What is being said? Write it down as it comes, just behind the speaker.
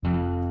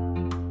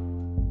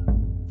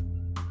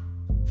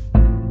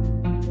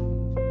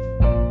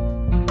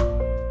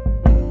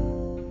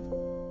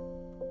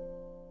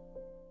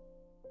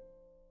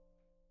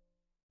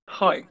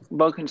Hi,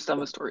 welcome to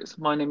Stammer Stories.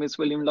 My name is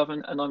William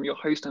Lovin and I'm your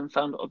host and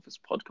founder of this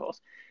podcast.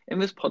 In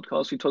this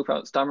podcast, we talk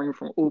about stammering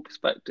from all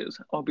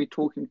perspectives. I'll be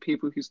talking to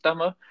people who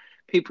stammer,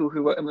 people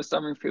who are in the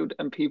stammering field,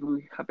 and people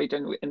who have a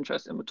genuine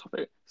interest in the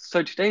topic.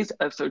 So today's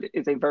episode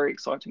is a very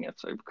exciting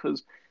episode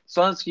because,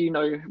 so as you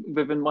know,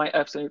 within my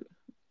episode,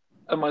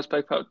 I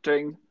spoke about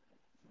doing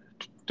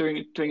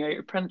a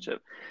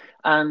apprenticeship,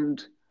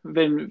 and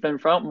then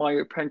throughout my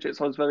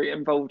apprenticeship, I was very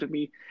involved in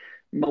the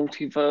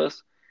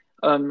multiverse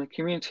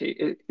community.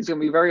 It's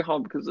going to be very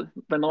hard because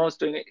when I was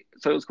doing it,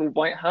 so it was called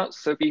White Hat.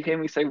 So if you hear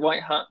me say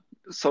White Hat,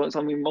 so it's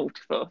on the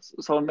multiverse.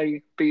 So I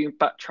may be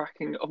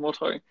backtracking on what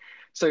I.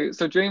 So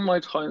during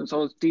my times, I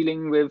was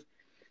dealing with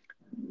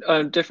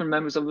different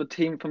members of the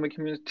team from the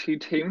community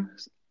team,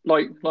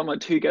 like my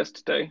two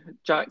guests today,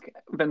 Jack,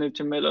 then and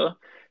Jamila,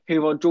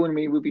 who are joining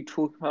me. Will be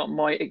talking about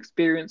my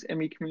experience in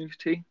the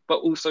community, but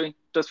also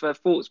just their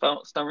thoughts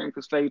about stammering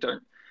because they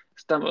don't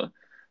stammer.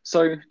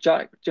 So,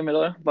 Jack,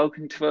 Jamila,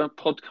 welcome to the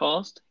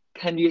podcast.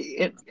 Can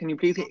you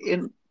please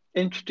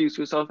introduce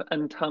yourself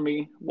and tell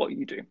me what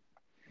you do?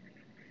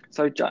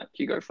 So, Jack,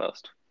 you go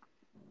first.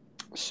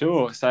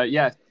 Sure. So,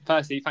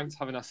 firstly, thanks for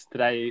having us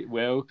today,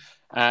 Will.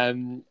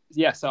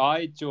 So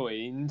I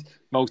joined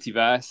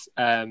Multiverse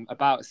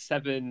about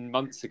 7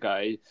 months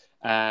ago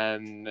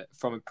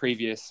from a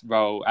previous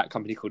role at a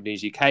company called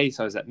News UK.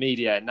 So I was at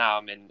media, and now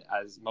I'm in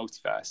as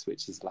Multiverse,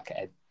 which is like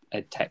a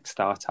tech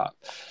startup.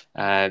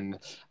 I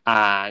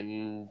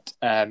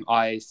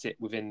sit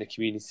within the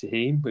community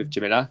team with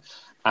Jamila,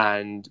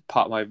 and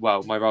part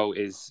of my role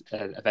is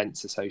an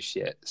events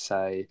associate.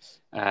 So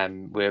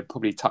we're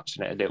probably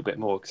touching it a little bit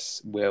more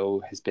because Will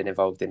has been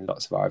involved in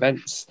lots of our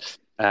events.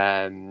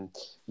 A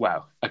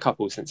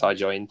couple since I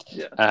joined.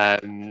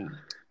 And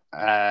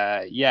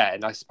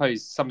I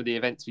suppose some of the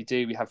events we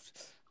do, we have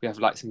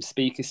like some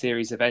speaker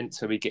series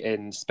events where we get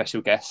in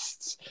special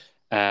guests.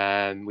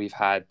 We've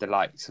had the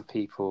likes of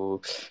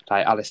people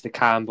like Alistair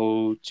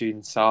Campbell,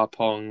 June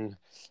Sarpong.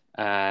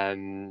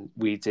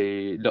 We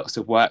do lots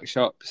of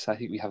workshops. I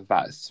think we have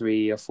about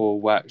 3 or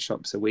 4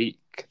 workshops a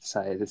week.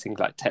 So there's things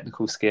like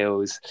technical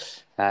skills,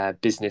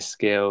 business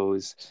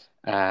skills,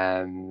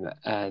 and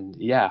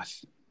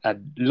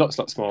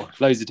lots more,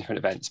 loads of different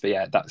events. But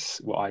yeah, that's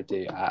what I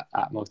do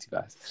at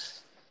Multiverse.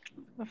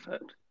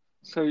 Perfect.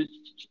 So,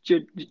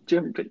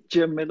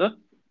 Jamila.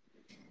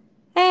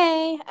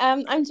 Hey,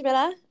 I'm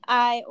Jamila.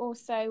 I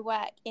also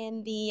work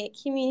in the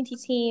community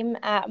team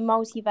at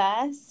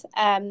Multiverse.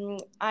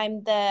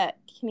 I'm the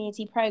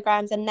Community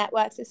Programs and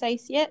Networks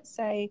Associate,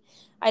 so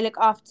I look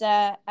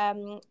after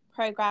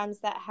programs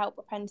that help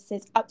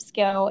apprentices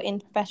upskill in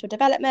professional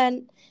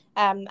development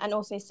and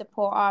also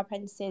support our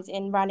apprentices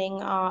in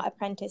running our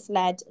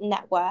apprentice-led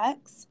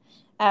networks.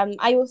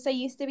 I also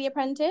used to be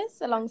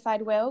apprentice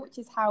alongside Will, which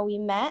is how we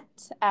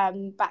met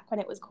back when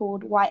it was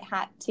called White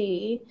Hat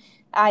 2.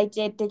 I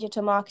did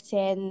digital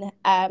marketing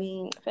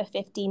for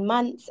 15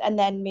 months and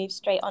then moved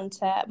straight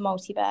onto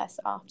Multiverse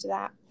after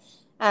that.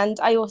 And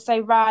I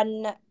also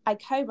co-run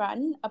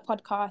a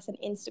podcast and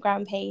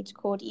Instagram page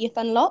called Youth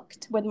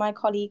Unlocked with my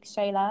colleague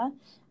Shayla,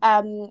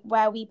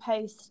 where we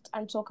post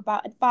and talk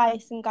about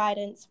advice and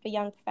guidance for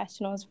young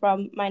professionals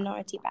from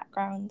minority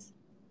backgrounds.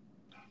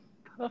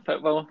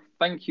 Perfect. Well,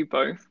 thank you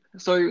both.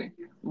 So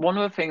one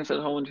of the things that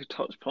I wanted to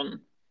touch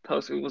upon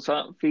personally was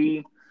that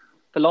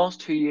the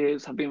last 2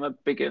 years have been my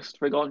biggest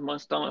regarding my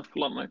stammer for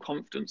like my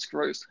confidence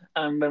growth.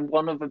 And then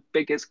one of the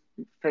biggest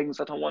things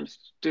that I wanted to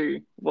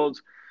do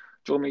was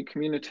join my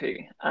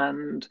community.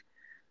 And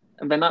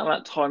then at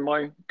that time,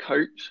 my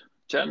coach,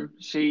 Jen,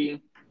 so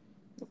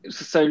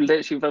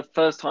literally the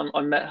first time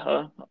I met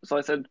her, so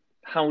I said,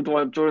 how do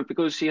I join it?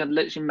 Because she had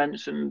literally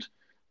mentioned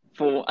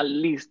for at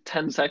least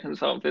 10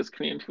 seconds out of this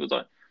community was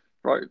like,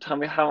 right, tell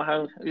me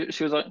how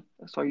she was like,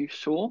 so are you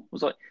sure? I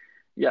was like,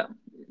 yeah,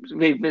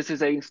 this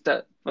is a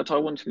step that I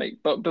want to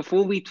make. But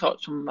before we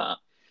touch on that,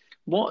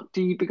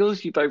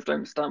 because you both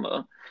don't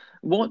stammer,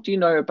 what do you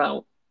know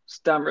about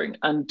stammering?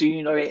 And do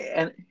you know it,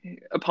 and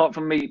apart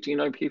from me, do you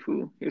know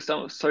people who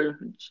stammer? So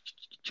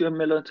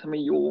Jamila, tell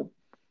me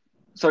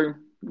so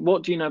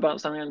what do you know about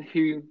stammering, and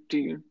who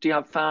do you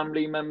have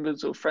family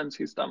members or friends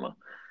who stammer?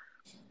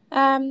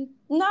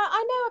 No,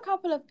 I know a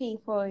couple of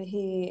people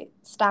who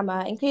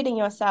stammer, including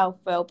yourself,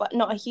 Will, but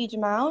not a huge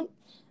amount.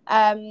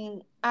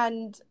 And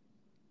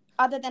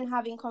other than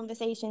having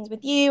conversations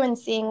with you and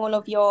seeing all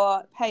of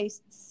your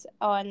posts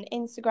on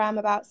Instagram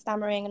about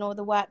stammering and all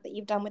the work that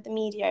you've done with the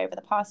media over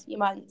the past few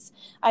months,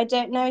 I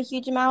don't know a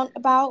huge amount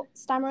about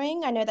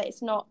stammering. I know that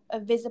it's not a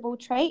visible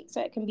trait, so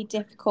it can be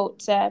difficult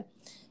to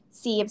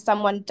see if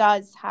someone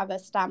does have a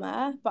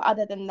stammer. But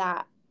other than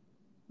that,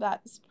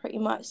 that's pretty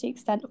much the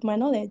extent of my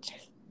knowledge.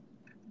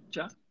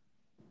 Jack?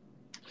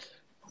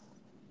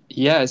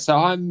 Yeah, so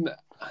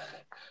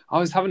I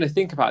was having to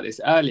think about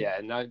this earlier,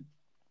 and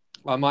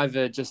I'm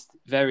either just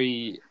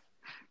very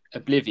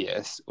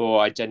oblivious or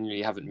I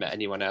genuinely haven't met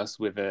anyone else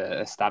with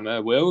a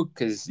stammer, Will,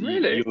 because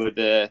Really?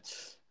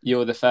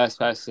 you're the first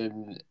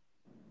person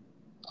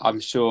I'm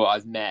sure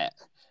I've met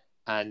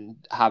and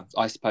have,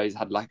 I suppose,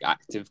 had like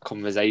active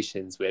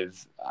conversations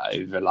with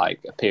over like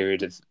a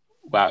period of,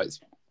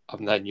 I've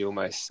known you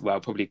almost,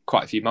 probably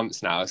quite a few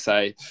months now.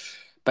 So,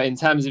 but in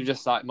terms of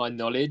just like my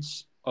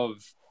knowledge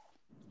of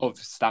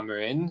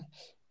stammering,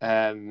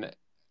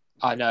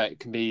 I know it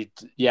can be,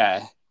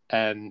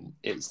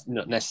 it's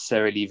not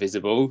necessarily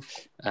visible,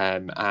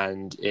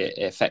 and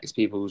it affects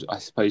people, I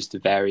suppose, to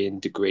varying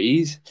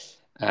degrees.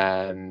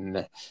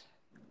 But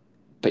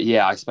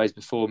yeah, I suppose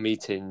before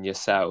meeting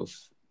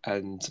yourself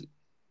and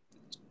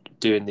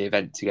doing the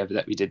event together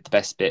that we did, the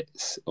best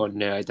bits on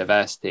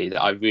neurodiversity,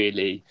 that I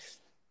really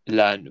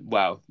learned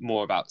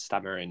more about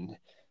stammering.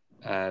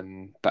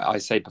 But I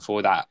say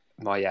before that,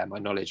 my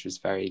knowledge was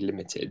very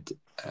limited.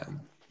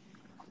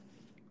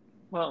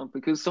 Well,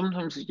 because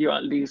sometimes you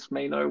at least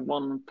may know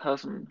one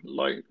person,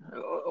 like,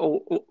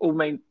 or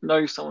may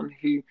know someone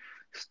who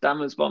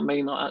stammers but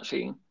may not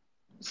actually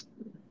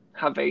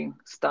have a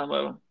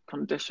stammer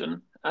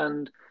condition.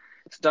 And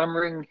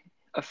stammering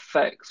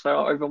affects, there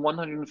are over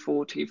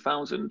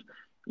 140,000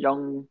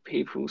 young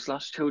people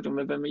 / children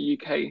within the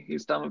UK who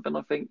stammer. And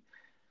I think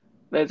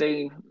there's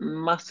a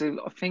massive,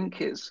 I think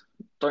it's,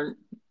 don't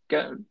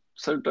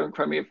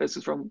quote me if this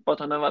is wrong,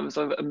 but I know that there's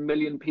over 1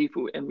 million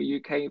people in the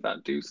UK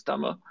that do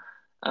stammer.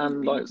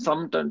 And like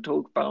some don't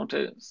talk about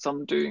it,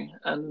 some do,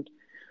 and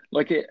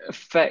like it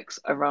affects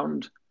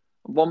around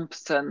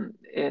 1%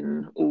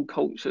 in all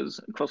cultures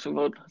across the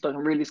world. Like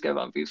I'm really scared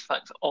that these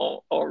facts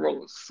are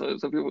wrong. So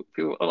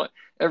people are like,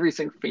 every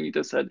single thing you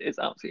just said is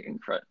absolutely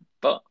incorrect,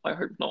 but I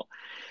hope not.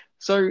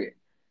 So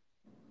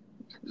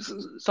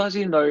as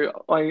you know,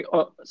 I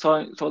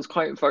was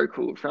quite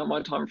vocal throughout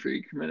my time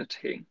through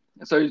community.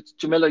 So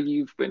Jamila,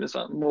 you've witnessed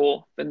that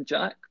more than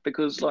Jack,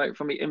 because like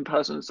from the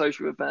in-person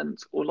social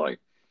events, or like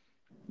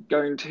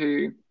going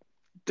to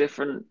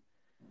different,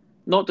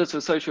 not just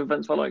for social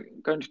events, but like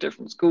going to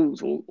different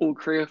schools or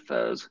career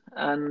fairs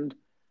and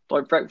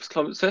like breakfast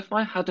clubs. So if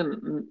I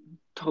hadn't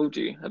told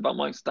you about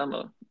my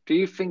stammer, do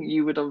you think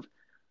you would have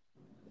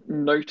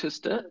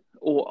noticed it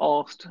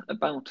or asked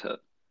about it?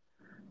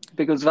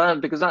 Because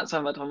that's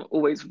something that I'm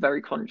always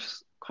very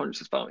conscious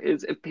about,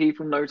 is if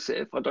people notice it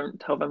if I don't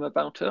tell them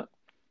about it.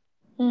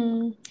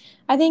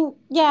 I think,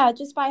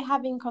 just by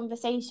having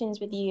conversations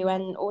with you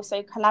and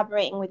also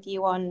collaborating with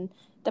you on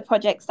the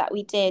projects that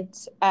we did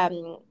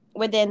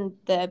within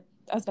the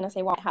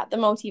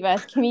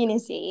multiverse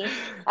community,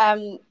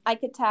 I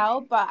could tell.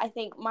 But I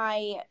think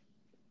my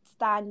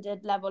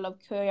standard level of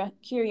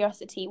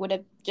curiosity would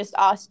have just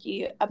asked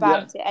you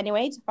about it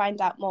anyway, to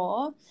find out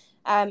more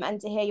and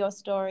to hear your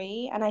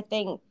story. And I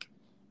think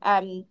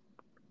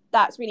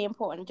that's really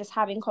important, just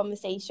having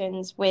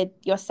conversations with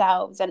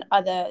yourselves and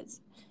others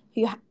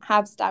who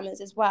have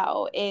stammers as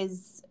well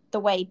is the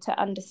way to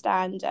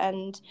understand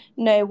and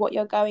know what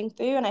you're going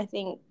through. And I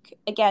think,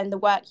 again, the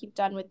work you've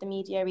done with the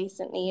media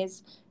recently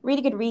is a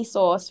really good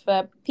resource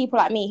for people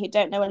like me who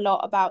don't know a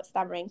lot about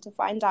stammering to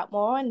find out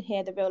more and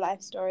hear the real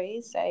life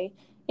stories. So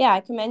I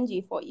commend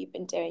you for what you've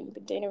been doing. You've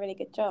been doing a really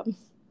good job.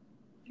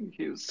 Thank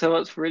you. So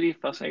that's really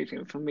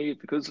fascinating for me,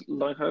 because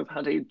like I've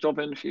had a job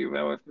interview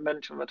where I've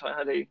mentioned that I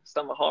had a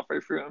stammer halfway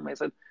through, and they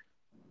said,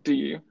 do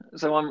you?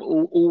 So I'm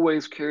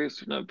always curious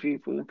to know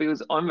people,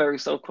 because I'm very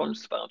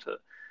self-conscious about it.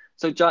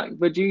 So Jack,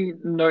 would you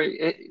know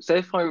it? So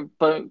if I,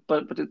 but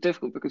it's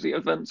difficult because the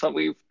events that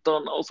we've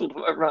done are sort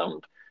of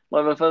around,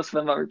 like the first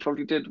event that we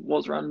probably did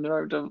was around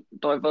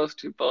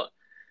neurodiversity. But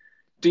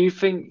do you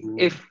think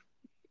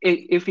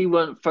if you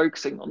weren't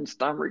focusing on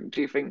stammering, do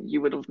you think you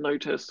would have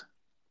noticed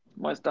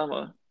my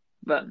stammer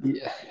then?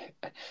 Yeah.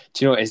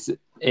 Do you know what?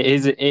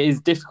 It is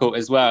difficult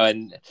as well,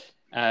 and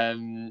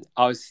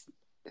I was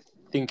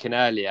thinking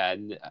earlier,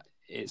 and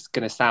I'm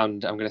going to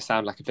sound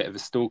like a bit of a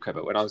stalker,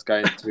 but when I was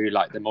going through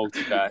like the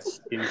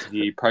multiverse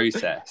interview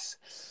process,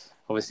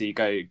 obviously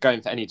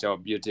going for any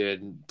job, you're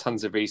doing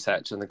tons of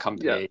research on the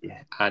company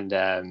and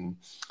on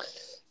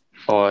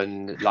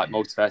like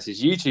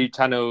Multiverse's YouTube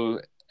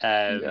channel,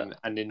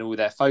 and in all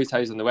their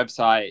photos on the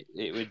website,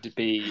 it would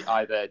be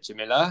either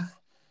Jamila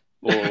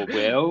or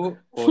Will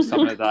or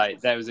some of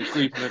there was a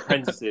group of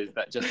apprentices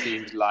that just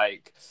seemed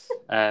like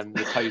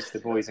the poster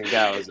boys and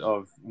girls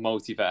of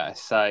Multiverse.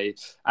 So,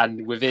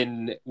 and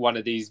within one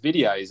of these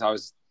videos, I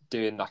was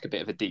doing like a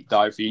bit of a deep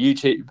dive for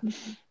YouTube,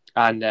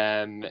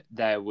 and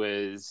there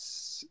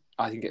was,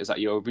 I think it was like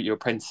your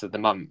Apprentice of the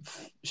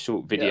Month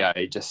short video,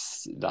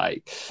 just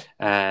like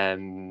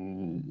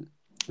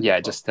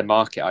just to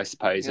market, I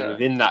suppose. And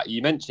within that,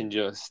 you mentioned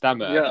your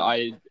stammer.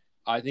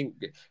 I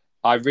think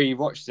I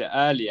rewatched it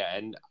earlier,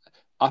 and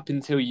up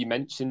until you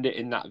mentioned it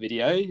in that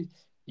video,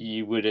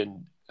 I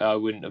wouldn't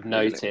have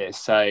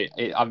noticed. So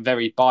I'm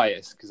very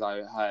biased because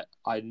I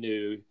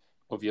knew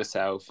of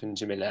yourself and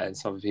Jamila and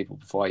some other people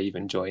before I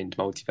even joined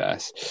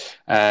Multiverse.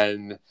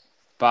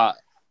 But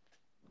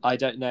I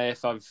don't know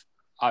if I've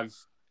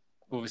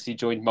obviously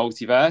joined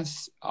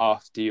Multiverse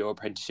after your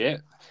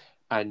apprenticeship,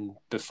 and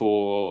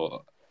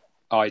before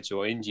I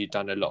joined, you'd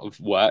done a lot of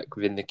work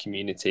within the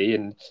community,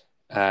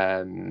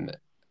 and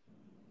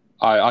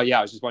I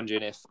was just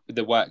wondering if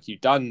the work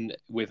you've done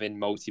within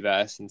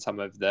Multiverse and some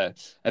of the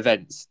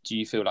events, do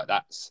you feel like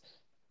that's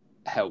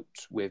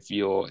helped with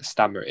your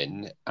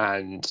stammering?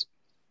 And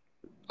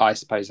I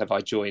suppose, have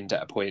I joined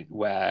at a point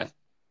where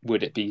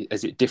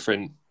is it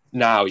different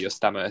now, your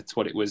stammer, to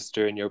what it was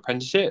during your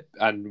apprenticeship?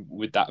 And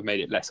would that have made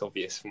it less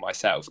obvious for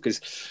myself?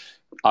 Because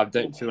I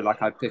don't feel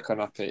like I pick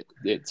on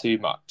it too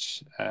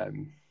much.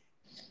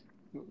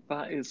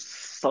 That is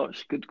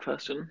such a good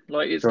question.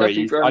 Like, it's Sorry,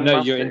 definitely grown I know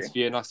you're massively.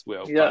 interviewing us,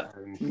 Will. Yeah,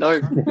 But, no,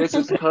 this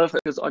is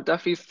perfect because I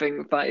definitely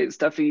think that it's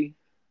definitely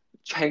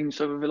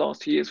changed over the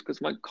last 2 years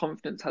because my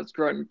confidence has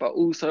grown. But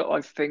also,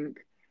 I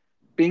think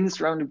being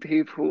surrounded by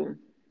people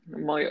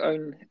my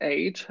own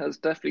age has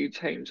definitely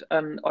changed.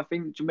 And I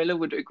think Jamila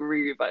would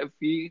agree that if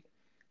you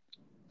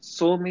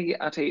saw me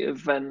at an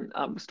event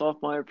at the start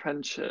of my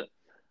apprenticeship,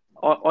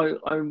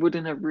 I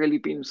wouldn't have really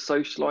been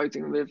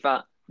socializing with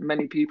that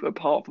many people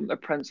apart from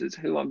apprentices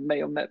who I may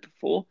have met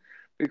before,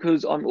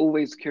 because I'm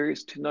always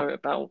curious to know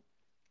about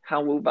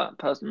how will that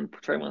person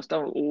portray my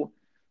style, or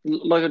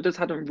like I just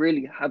hadn't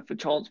really had the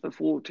chance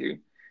before to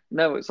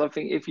know it. So I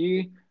think if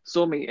you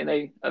saw me in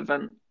a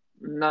event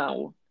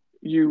now,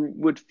 you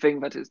would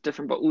think that it's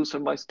different, but also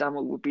my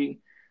stammer would be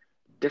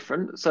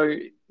different. So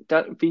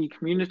that the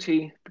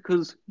community,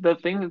 because the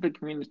thing with the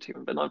community,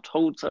 and I've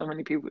told so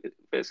many people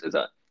this, is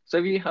that so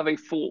if you have a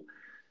thought,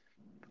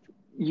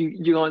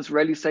 you guys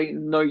rarely say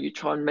no, you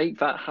try and make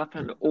that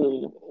happen,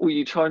 or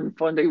you try and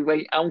find a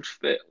way out of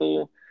it,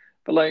 or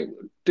but like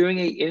doing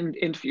a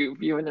interview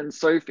with you and then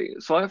Sophie.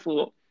 So I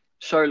thought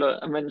Shola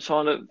and then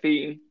Charlotte,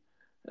 the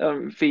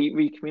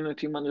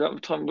community manager at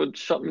the time, would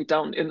shut me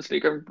down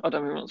instantly, going, I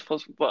don't think that's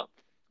possible.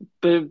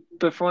 But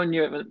before I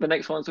knew it, the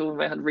next one I saw,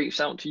 they had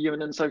reached out to you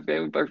and then Sophie. They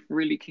were both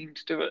really keen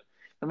to do it,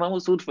 and that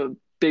was sort of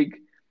the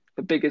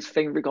biggest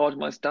thing regarding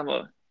my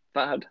stammer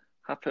that had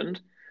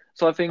happened.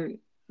 So I think,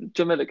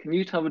 Jamila, can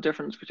you tell the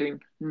difference between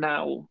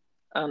now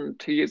and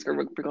 2 years ago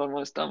regarding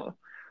my stammer?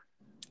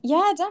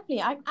 Yeah,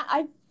 definitely.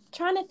 I'm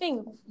trying to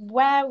think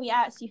where we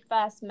actually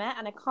first met,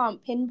 and I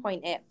can't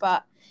pinpoint it,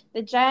 but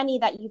the journey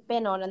that you've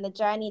been on and the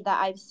journey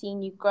that I've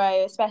seen you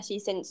grow, especially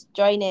since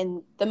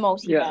joining the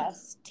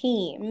Multiverse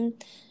team,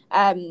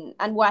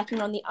 and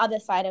working on the other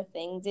side of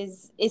things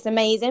is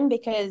amazing,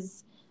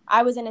 because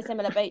I was in a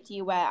similar boat to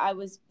you where I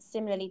was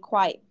similarly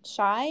quite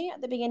shy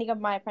at the beginning of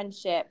my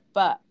apprenticeship,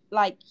 but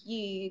like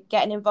you,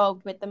 getting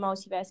involved with the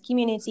Multiverse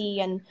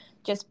community and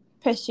just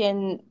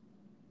pushing,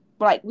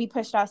 like we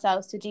pushed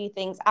ourselves to do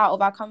things out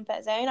of our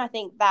comfort zone. I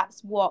think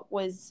that's what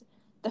was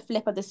the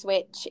flip of the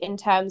switch in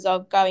terms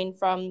of going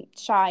from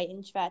shy,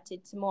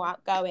 introverted to more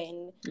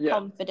outgoing,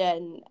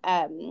 confident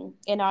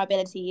in our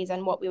abilities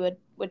and what we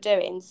were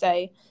doing.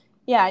 So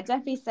yeah, I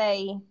definitely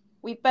say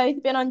we've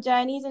both been on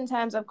journeys in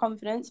terms of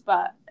confidence,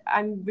 but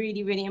I'm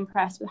really, really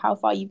impressed with how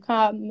far you've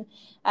come,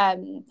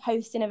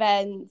 hosting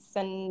events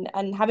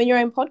and having your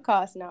own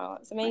podcast now.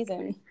 It's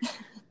amazing.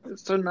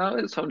 So now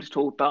it's time to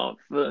talk about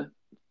the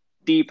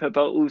deeper,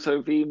 but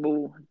also the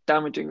more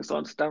damaging side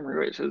of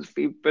stammering, which is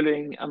the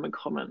bullying and the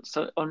comments.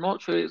 So I'm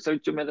not sure. So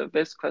Jamila,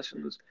 this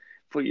question is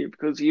for you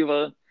because you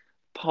were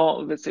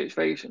part of the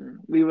situation.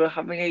 We were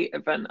having an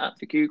event at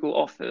the Google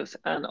office,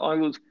 and I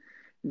was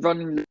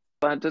running.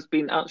 I had just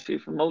been actually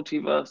from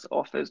Multiverse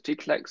office to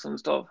collect some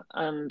stuff,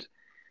 and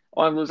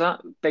I was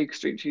at Baker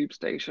Street Tube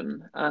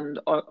Station, and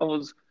I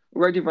was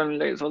already running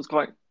late, so I was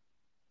quite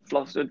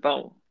flustered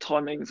about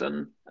timings,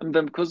 and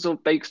then because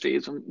of Baker Street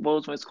is the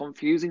world's most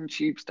confusing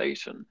tube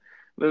station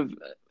with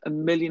a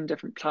million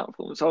different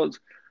platforms, so I was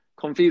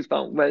confused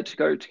about where to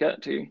go to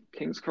get to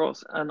King's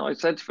Cross. And I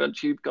said to the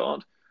tube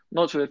guard,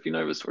 not sure if you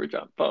know the story,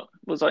 Jack, but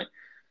was like,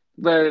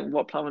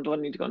 what platform do I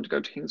need to go on to go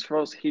to King's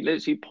Cross? He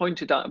literally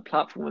pointed at a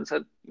platform and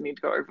said, you need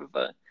to go over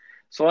there.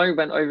 So I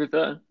went over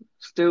there,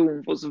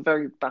 still was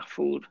very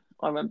baffled.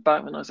 I went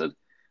back and I said,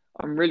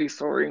 I'm really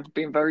sorry,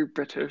 being very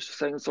British,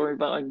 saying sorry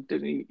about I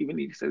didn't even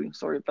need to say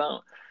sorry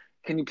about.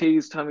 Can you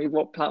please tell me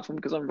what platform,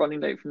 because I'm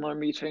running late for my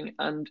meeting?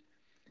 And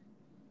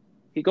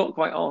he got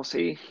quite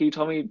arsey. He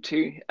told me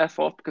to F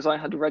off because I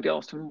had already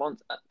asked him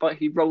once, but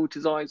he rolled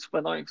his eyes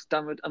when I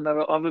stammered, and there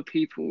were other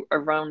people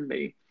around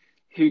me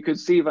who could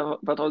see that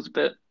I was a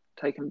bit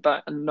taken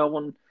back, and no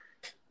one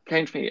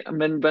came to me. And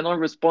then when I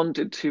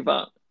responded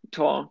to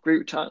our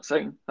group chat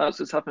saying that's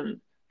just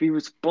happened, the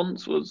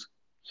response was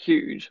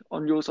huge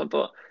on your side.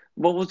 But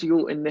what was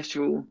your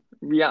initial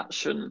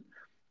reaction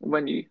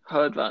when you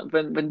heard that?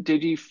 When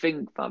did you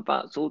think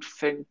that sort of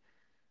thing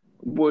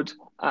would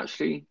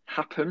actually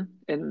happen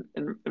in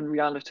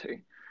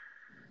reality?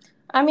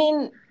 I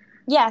mean,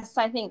 yes,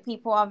 I think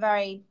people are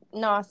very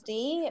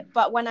nasty,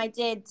 but when I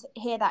did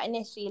hear that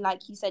initially,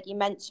 like you said, you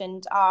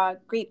mentioned our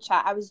group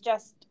chat, I was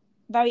just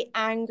very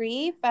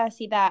angry,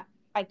 firstly, that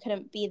I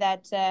couldn't be there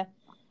to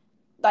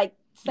like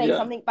say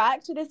something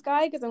back to this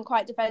guy because I'm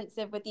quite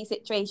defensive with these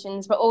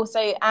situations, but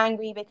also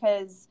angry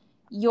because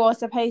you're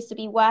supposed to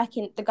be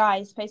working, the guy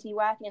is supposed to be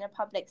working in a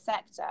public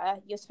sector,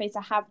 you're supposed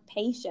to have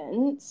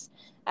patience,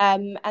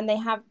 and they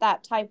have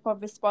that type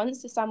of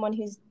response to someone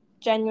who's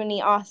genuinely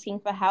asking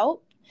for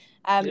help.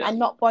 and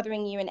not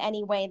bothering you in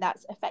any way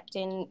that's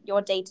affecting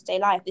your day-to-day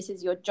life. This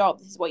is your job.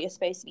 This is what you're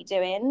supposed to be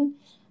doing.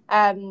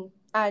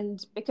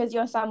 And because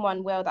you're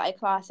someone, Will, that I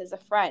class as a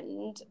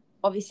friend,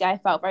 obviously I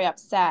felt very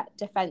upset,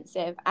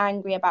 defensive,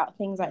 angry about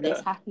things like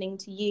this happening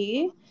to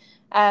you,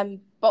 but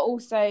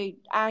also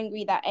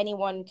angry that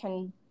anyone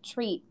can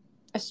treat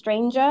a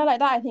stranger like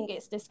that. I think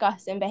it's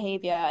disgusting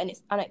behaviour, and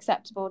it's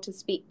unacceptable to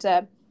speak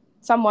to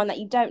someone that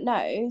you don't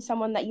know,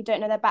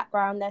 their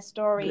background, their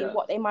story,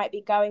 what they might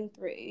be going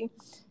through.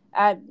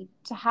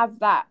 To have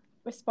that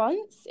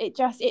response, it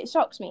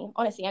shocked me,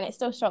 honestly, and it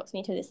still shocks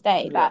me to this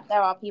day that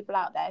there are people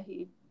out there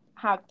who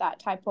have that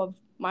type of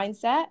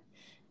mindset,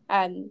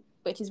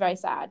 which is very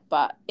sad,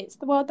 but it's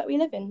the world that we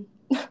live in.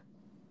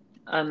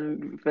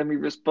 And then we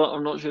respond.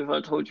 I'm not sure if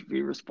I told you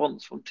the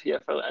response from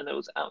TfL, and there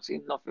was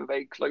absolutely nothing.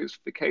 They closed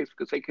the case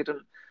because they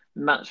couldn't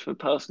match the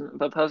person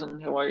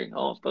who I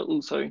asked, but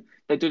also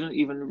they didn't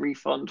even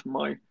refund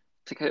my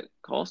ticket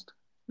cost,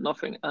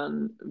 nothing.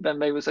 And then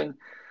they were saying,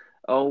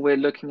 "Oh, we're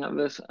looking at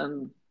this,"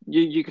 and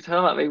you could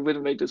tell that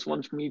they just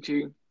wanted me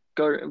to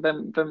go.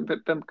 Then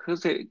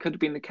because it could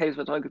have been the case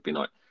that I could be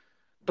like,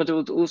 but it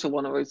was also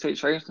one of those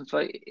situations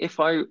like if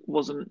I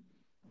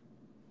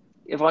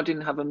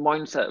didn't have a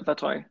mindset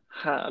that I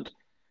had,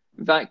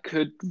 that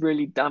could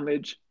really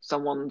damage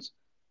someone's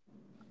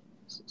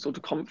sort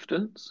of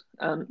confidence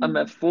and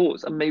their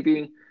thoughts, and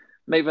maybe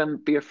them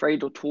be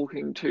afraid of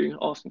talking to,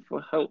 asking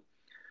for help.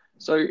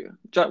 So,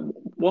 Jack,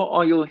 what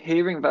are you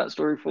hearing that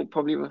story for?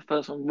 Probably the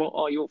first one. What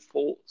are your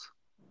thoughts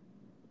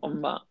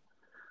on that?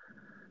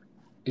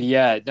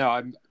 Yeah, no,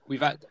 I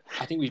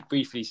think we've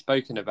briefly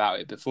spoken about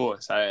it before,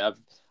 so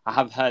I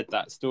have heard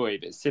that story,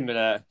 but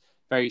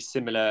very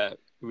similar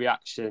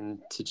reaction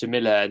to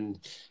Jamila, and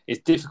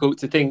it's difficult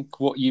to think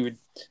what you would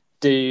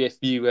do if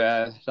you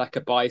were like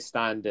a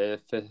bystander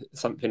for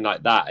something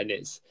like that, and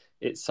it's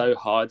so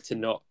hard to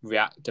not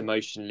react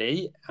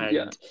emotionally,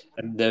 and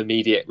the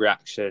immediate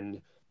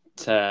reaction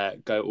to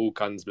go all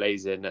guns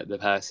blazing at the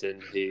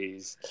person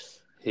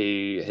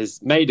who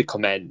has made a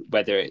comment,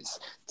 whether it's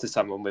to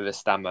someone with a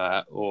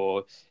stammer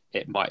or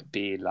it might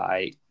be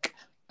like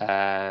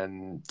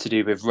to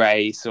do with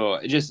race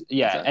or just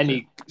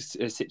any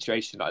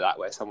situation like that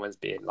where someone's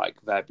being like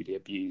verbally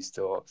abused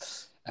or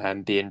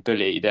being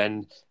bullied.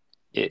 And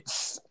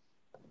it's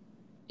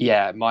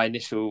my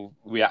initial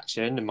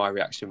reaction, and my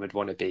reaction would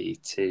want to be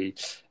to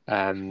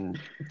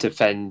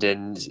defend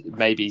and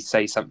maybe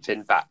say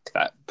something back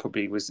that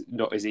probably was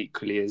not as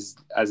equally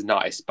as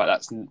nice,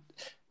 but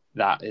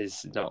that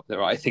is not the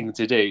right thing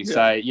to do.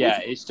 So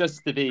it's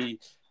just to be,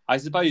 I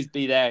suppose,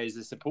 be there as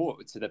a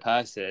support to the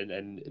person,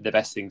 and the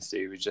best thing to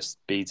do would just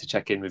be to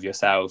check in with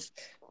yourself.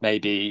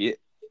 Maybe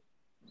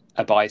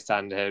a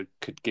bystander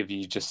could give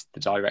you just the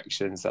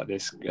directions that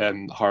this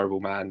horrible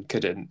man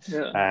couldn't.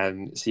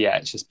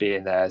 It's just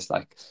being there as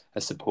like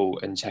a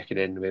support and checking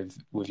in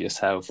with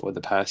yourself or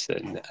the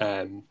person.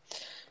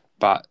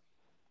 But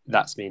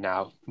that's me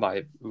now.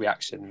 My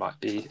reaction might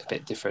be a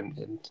bit different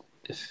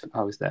if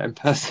I was there in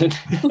person.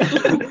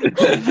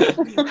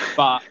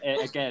 But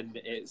again,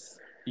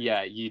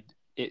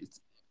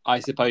 I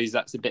suppose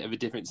that's a bit of a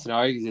different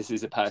scenario because this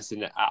is a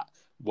person at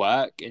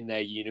work in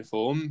their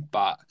uniform,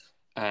 but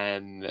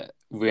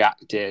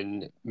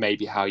reacting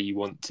maybe how you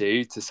want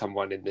to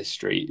someone in the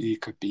street who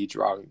could be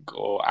drunk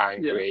or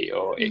angry,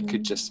 or it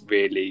could just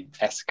really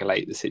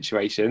escalate the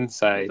situation.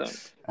 So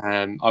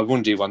I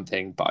wouldn't do one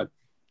thing, but I'd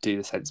do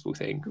the sensible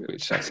thing,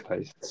 which I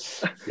suppose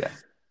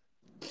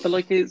But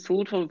like, it's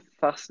sort of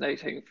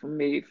fascinating for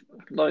me,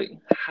 like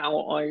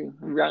how I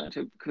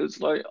reacted, because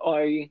like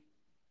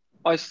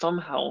I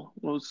somehow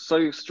was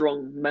so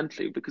strong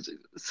mentally, because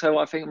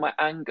I think my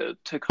anger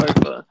took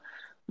over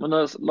when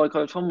I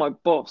told my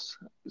boss.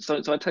 So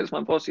I texted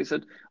my boss. He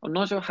said, "I'm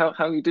not sure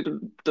how you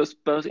didn't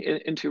just burst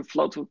into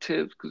floods of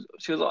tears," because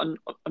she was like,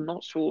 I'm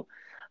not sure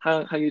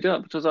how you do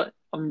it," because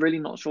I'm really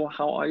not sure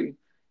how I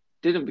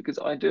didn't, because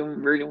I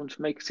didn't really want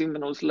to make a scene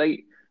when I was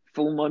late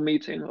for my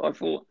meeting. I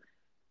thought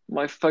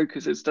my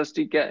focus is just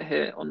to get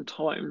here on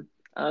time,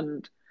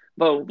 and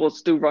was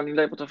still running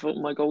late, but I thought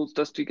my goal is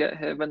just to get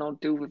here, then I'll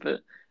deal with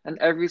it. And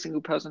every single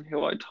person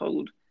who I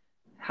told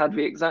had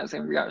the exact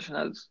same reaction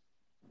as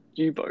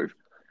you both.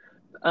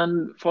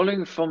 And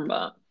following from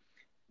that,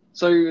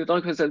 so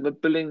like I said, the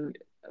bullying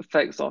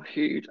effects are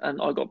huge, and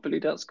I got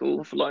bullied at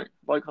school for like,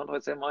 why can't I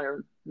say my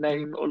own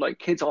name? Or like,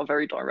 kids are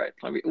very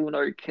direct. Like, we all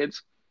know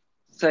kids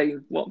say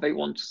what they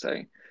want to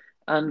say.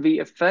 And the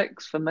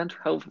effects, the mental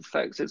health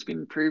effects, it's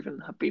been proven,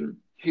 have been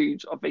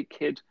huge of a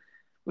kid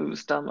with a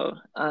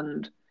stammer.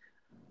 And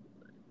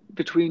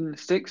between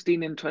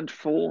 16 and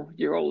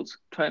 24-year-olds,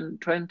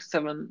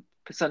 27%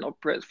 of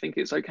Brits think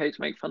it's okay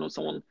to make fun of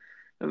someone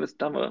with a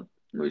stammer,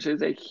 which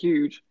is a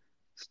huge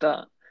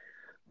stat.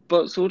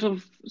 But sort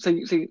of, so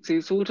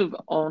you sort of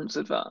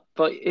answered that.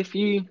 But if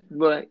you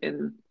were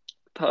in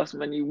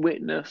person and you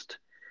witnessed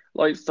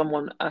like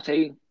someone at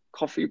a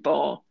coffee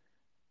bar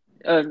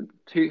who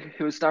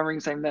was stammering,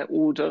 saying their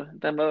order,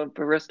 then the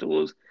barista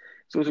was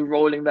sort of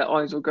rolling their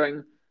eyes or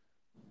going,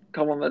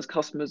 "Come on, there's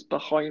customers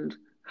behind."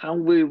 How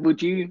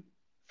would you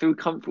feel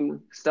comfortable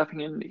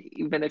stepping in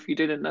even if you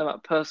didn't know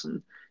that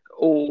person,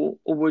 or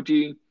would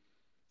you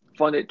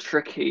find it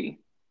tricky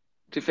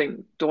to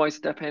think, do I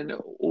step in,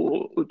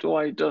 or do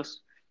I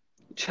just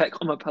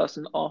check on a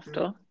person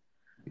after?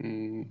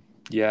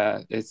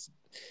 Yeah, it's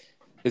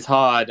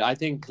hard. I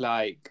think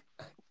like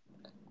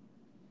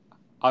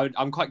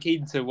I'm quite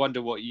keen to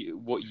wonder what you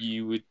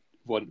would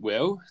want,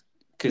 Will,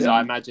 because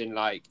I imagine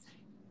like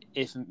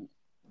if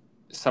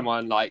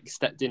someone like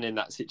stepped in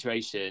that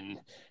situation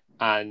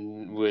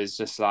and was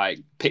just like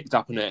picked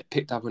up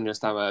on your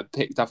stammer,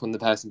 picked up on the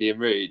person being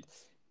rude,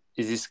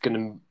 is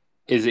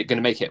it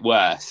gonna make it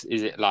worse?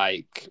 Is it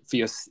like for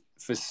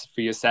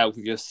yourself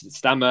with your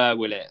stammer?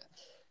 Will it?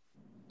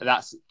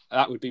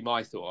 That would be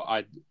my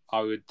thought.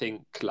 I would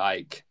think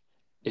like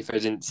if I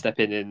didn't step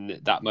in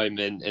that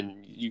moment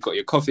and you got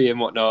your coffee and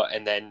whatnot,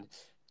 and then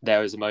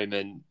there was a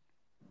moment,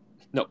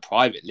 not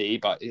privately,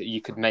 but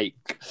you could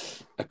make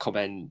a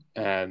comment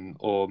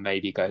or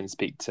maybe go and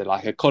speak to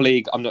like a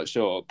colleague. I'm not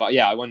sure. But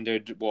yeah, I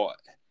wondered what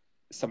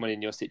someone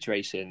in your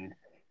situation,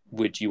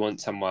 would you want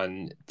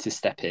someone to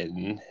step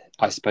in?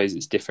 I suppose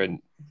it's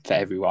different for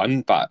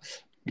everyone, but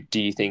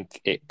do you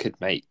think it could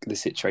make the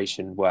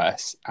situation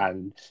worse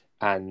and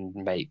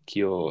make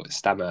your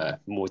stammer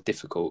more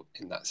difficult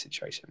in that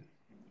situation?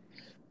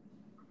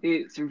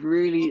 It's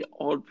really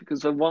odd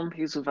because the one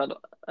piece of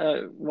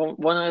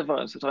one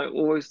advice that I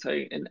always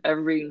say in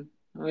every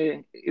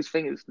thing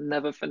is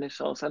never finish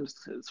our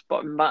sentences,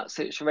 but in that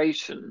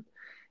situation,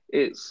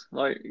 it's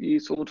like you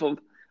sort of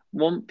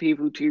want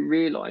people to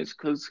realize,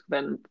 because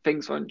then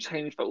things won't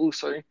change, but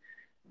also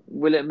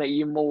will it make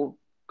you more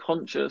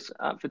conscious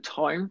at the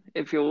time?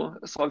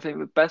 So I think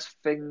the best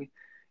thing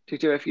to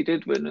do if you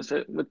did witness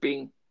it would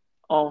be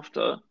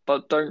after,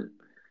 but don't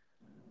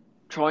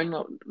try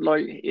not,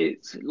 like,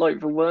 it's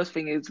like the worst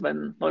thing is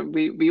when like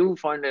we all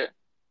find it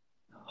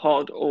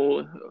hard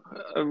or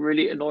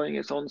really annoying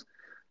if someone's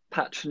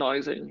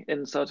patronizing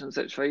in certain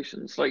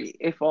situations. Like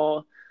if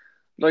our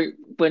like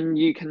when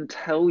you can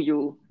tell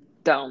you're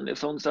down, if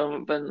someone's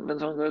down, when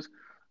someone goes,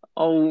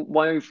 oh,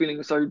 why are you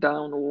feeling so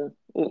down, or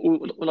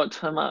like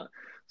turn that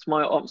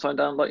smile upside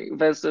down, like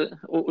there's the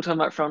or turn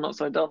that frown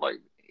upside down,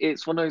 like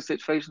it's one of those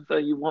situations where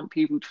you want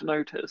people to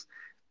notice,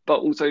 but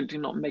also do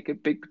not make a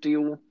big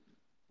deal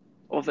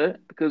of it,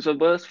 because the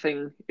worst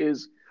thing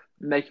is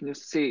making a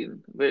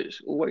scene,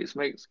 which always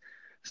makes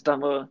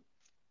stammer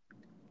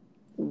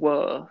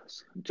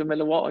worse.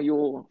 Jamila, what are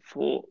your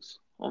thoughts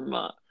on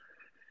that?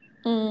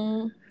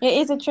 It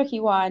is a tricky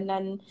one,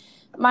 and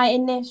my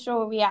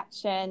initial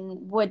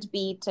reaction would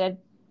be to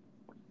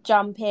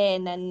jump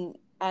in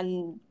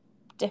and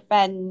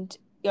defend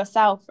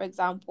yourself, for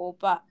example,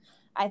 but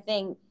I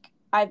think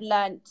I've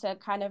learned to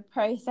kind of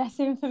process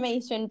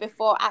information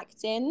before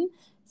acting.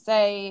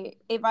 So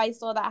if I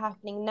saw that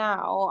happening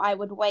now, I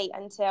would wait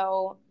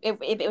until, if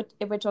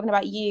we're talking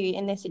about you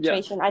in this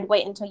situation, I'd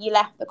wait until you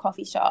left the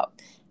coffee shop,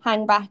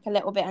 hang back a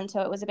little bit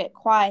until it was a bit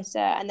quieter,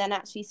 and then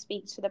actually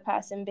speak to the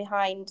person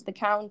behind the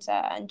counter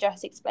and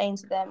just explain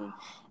to them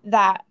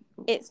that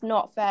it's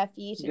not fair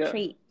for you to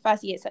treat,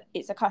 firstly,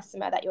 it's a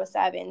customer that you're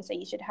serving, so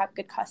you should have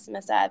good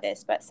customer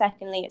service, but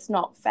secondly, it's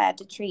not fair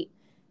to treat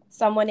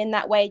someone in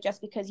that way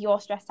just because you're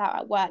stressed out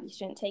at work. You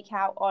shouldn't take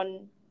out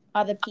on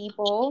other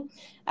people,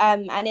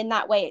 and in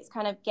that way it's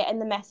kind of getting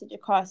the message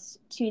across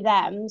to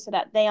them so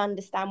that they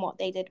understand what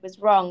they did was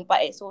wrong,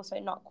 but it's also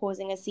not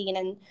causing a scene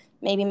and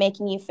maybe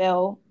making you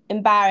feel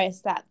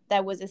embarrassed that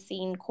there was a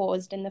scene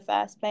caused in the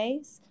first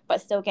place, but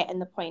still getting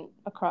the point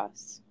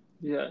across.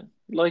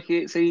 Like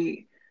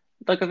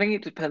I think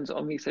it depends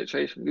on the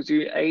situation, because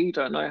you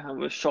don't know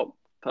how a shop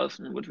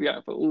person would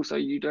react, but also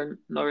you don't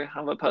know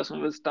how a person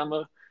with a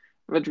stammer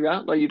would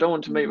react. Like you don't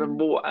want to make them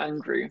more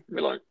angry.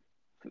 You're like,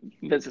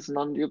 this is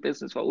none of your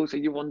business, but also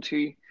you want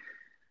to,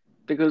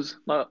 because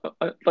I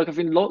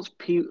think lots of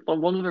people, like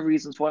one of the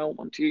reasons why I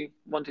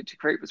wanted to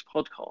create this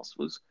podcast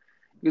was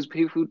because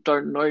people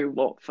don't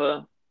know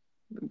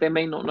they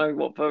may not know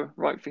what the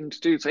right thing to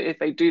do. So if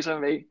they do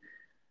something,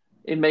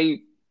 it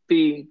may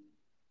be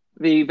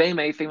they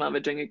may think that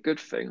they're doing a good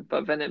thing,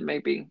 but then it may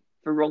be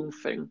the wrong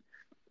thing.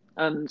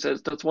 And so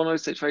that's one of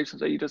those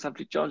situations where you just have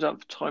to judge at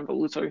the time, but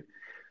also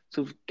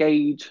sort of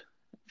gauge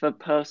the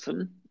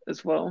person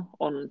as well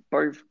on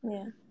both.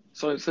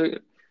 So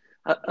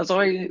as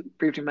I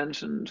briefly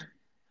mentioned,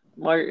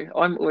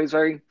 I'm always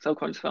very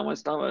self-conscious about my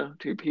stammer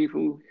to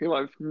people who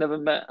I've never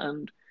met,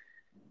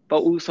 but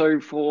also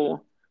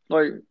for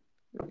like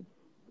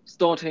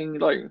starting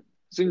like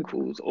Zoom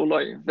calls, or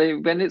like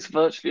when it's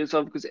virtually as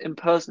well, because in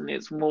person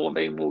it's more of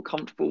a more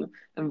comfortable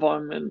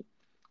environment,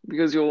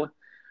 because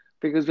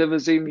with a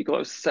Zoom you've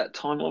got a set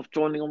time of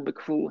joining on the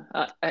call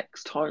at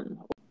X time.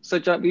 So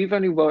Jack, we've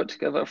only worked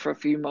together for a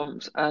few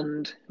months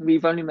and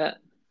we've only met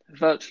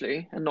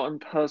virtually and not in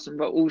person,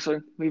 but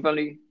also we've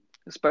only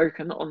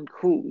spoken on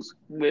calls,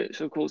 which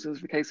of course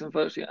is the case in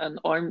virtually, and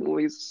I'm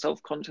always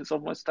self-conscious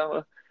of my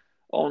stammer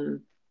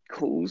on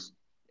calls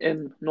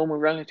in normal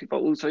reality, but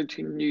also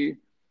to new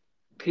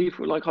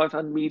people. Like I've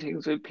had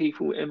meetings with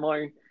people in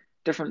my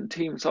different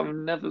teams I've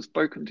never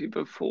spoken to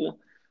before,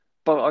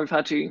 but I've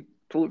had to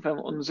talk to them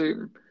on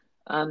Zoom,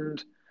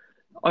 and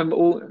I'm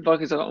all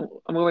like I said,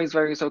 I'm always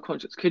very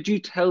self-conscious. Could you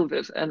tell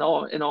this in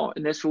our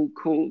initial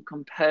call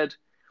compared?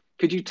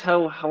 Could you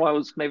tell how I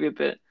was maybe a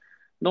bit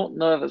not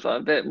nervous, but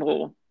a bit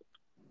more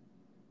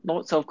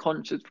not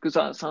self-conscious, because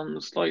that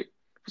sounds like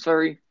it's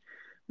very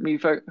me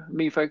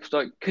focused.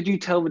 Like, could you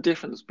tell the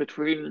difference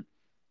between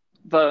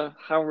the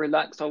how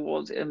relaxed I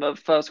was in the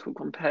first call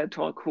compared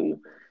to our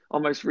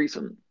most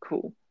recent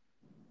call?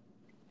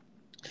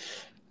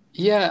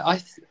 Yeah,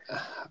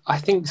 I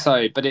think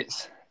so, but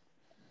it's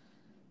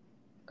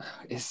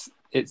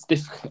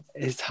difficult.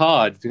 It's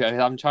hard because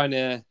I'm trying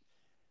to.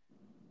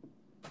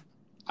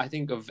 I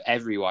think of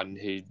everyone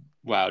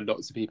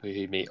lots of people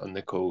who meet on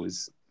the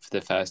calls for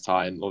the first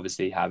time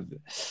obviously have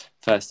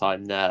first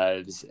time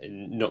nerves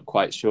and not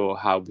quite sure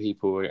how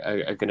people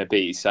are going to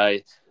be. So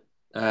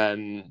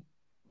I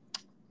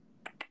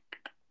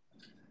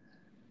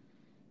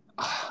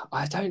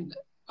don't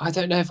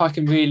know if I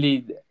can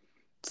really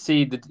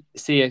see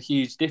a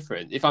huge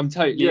difference. If I'm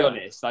totally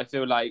honest, I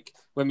feel like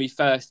when we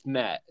first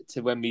met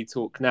to when we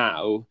talk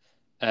now,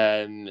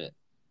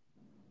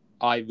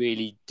 I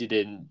really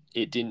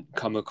didn't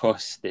come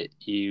across that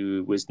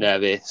you was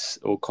nervous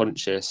or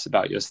conscious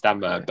about your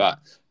stammer, but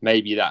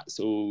maybe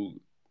that's all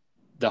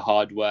the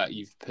hard work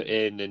you've put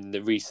in and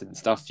the recent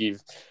stuff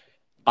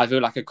I feel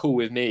like a call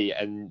with me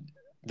and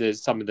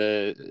some of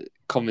the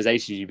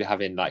conversations you've been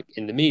having like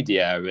in the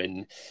media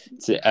and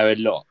are a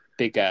lot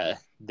bigger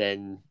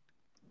than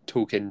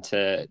talking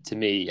to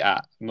me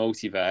at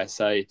Multiverse.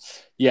 So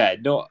yeah,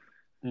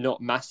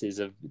 not masses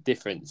of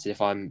difference if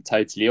I'm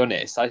totally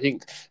honest. I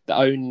think the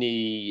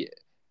only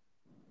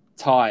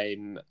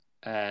time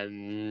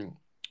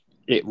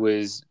it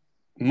was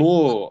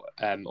more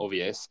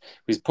obvious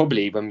was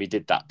probably when we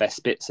did that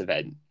Best Bits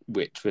event,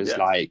 which was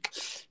I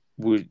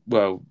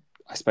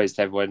suppose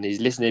to everyone who's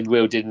listening,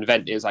 Will did an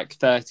event, it was like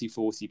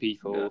 30-40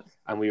 people,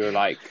 and we were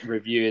like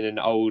reviewing an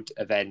old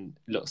event,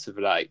 lots of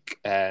like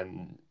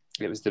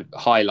it was the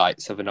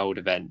highlights of an old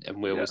event,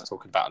 and Will was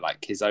talking about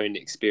like his own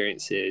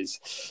experiences,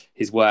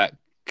 his work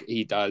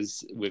he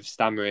does with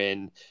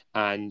stammering,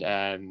 and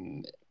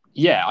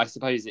I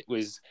suppose it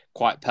was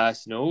quite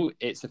personal.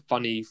 It's a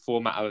funny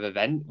format of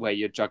event where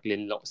you're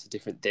juggling lots of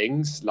different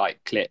things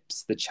like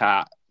clips, the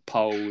chat,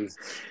 polls.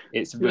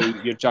 It's really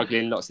you're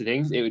juggling lots of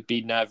things. It would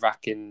be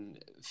nerve-wracking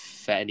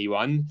for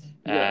anyone,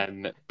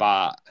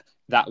 but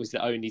that was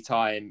the only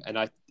time,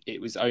 and it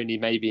was only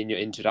maybe in your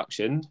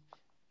introduction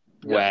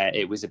where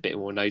it was a bit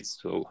more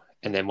noticeable,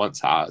 and then once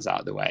that was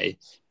out of the way,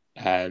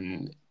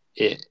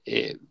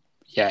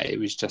 it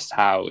was just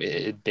how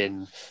it had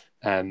been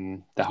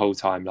the whole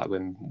time, like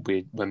when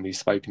we've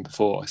spoken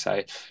before. So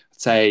I'd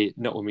say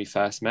not when we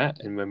first met,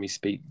 and when we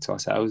speak to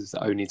ourselves,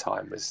 the only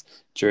time was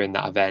during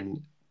that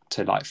event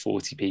to like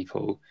 40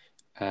 people,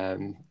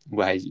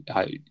 where he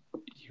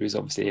was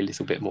obviously a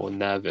little bit more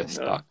nervous,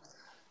 but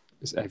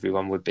as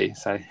everyone would be.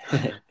 So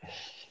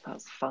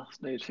that's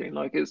fascinating.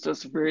 Like, it's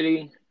just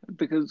really,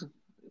 because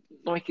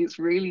like it's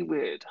really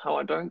weird how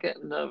I don't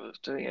get nervous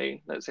doing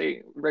a, let's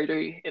say,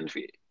 radio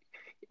interview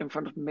in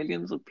front of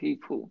millions of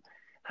people.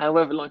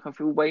 However, like I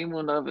feel way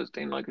more nervous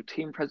doing like a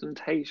team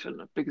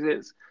presentation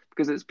because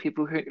it's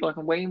people who, like,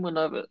 I'm way more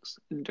nervous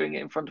in doing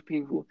it in front of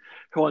people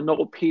who are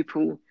not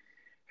people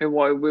who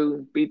I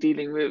will be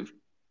dealing with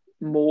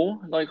more.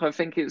 Like, I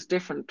think it's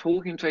different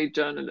talking to a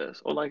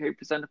journalist or like a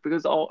presenter,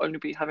 because I'll only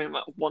be having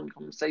about one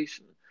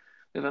conversation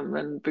with them,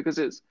 and because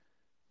it's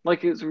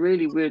like, it's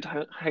really weird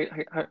how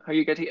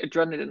you get the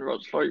adrenaline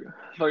rush.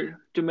 Like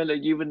Jamila,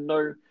 you would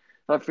know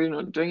that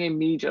feeling. Doing a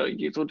media,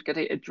 you sort of get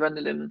an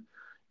adrenaline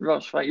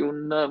rush that your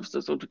nerves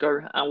just sort of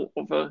go out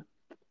of a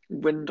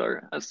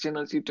window as soon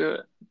as you do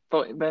it.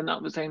 But then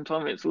at the same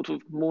time, it's sort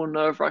of more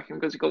nerve-wracking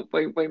because you've got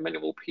way many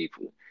more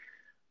people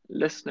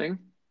listening,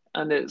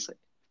 and it's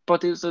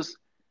just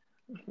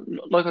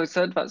like I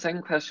said that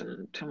same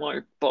question to my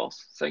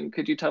boss, saying,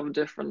 "Could you tell the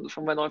difference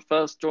from when I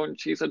first joined?"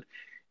 She said,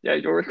 "Yeah,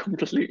 you're a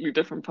completely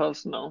different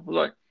person now."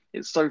 Like,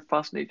 it's so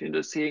fascinating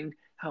just seeing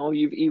how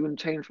you've even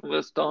changed from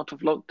the start of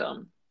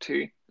lockdown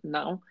to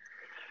now.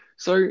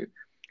 So,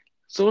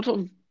 sort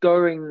of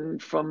going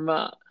from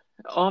that,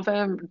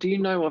 do you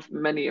know of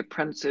many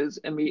apprentices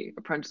in the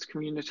apprentice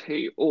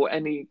community, or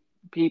any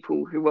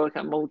people who work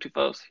at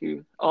Multiverse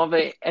are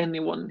there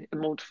anyone in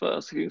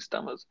Multiverse who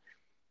stammers?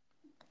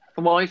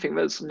 Well, I think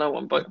there's no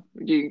one, but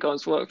you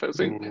guys work there,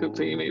 so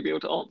hopefully you may be able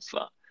to answer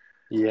that.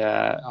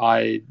 Yeah,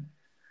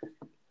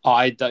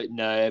 I don't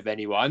know of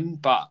anyone,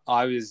 but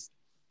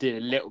did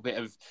a little bit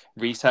of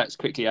research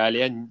quickly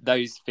earlier, and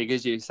those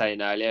figures you were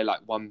saying earlier, like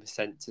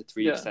 1% to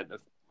 3%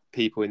 of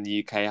people in the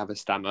UK have a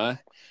stammer,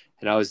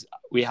 and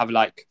we have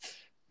like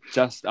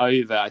just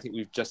over, I think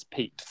we've just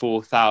peaked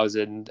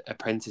 4,000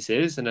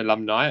 apprentices and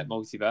alumni at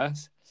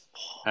Multiverse.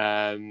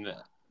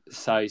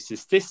 So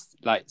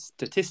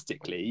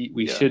statistically,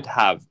 we should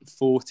have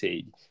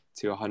 40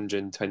 to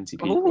 120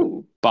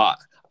 people, but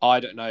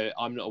I don't know.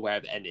 I'm not aware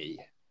of any.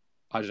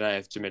 I don't know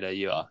if Jamila,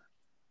 you are.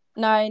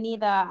 No,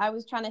 neither. I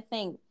was trying to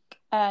think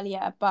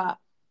earlier, but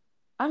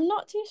I'm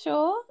not too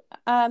sure.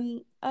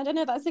 I don't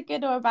know if that's a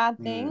good or a bad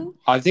thing.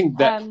 I think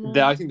that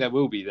I think there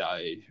will be though.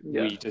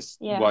 Yeah. We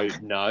just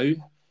won't know.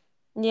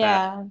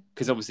 Yeah.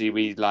 Because obviously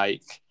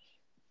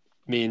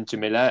me and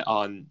Jamila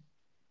aren't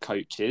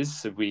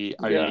coaches, so we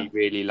only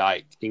really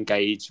like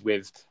engage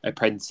with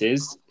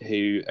apprentices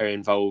who are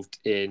involved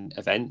in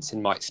events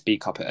and might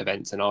speak up at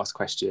events and ask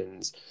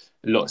questions.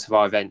 Lots of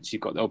our events,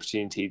 you've got the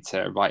opportunity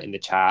to write in the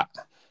chat.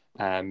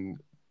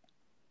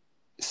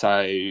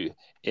 So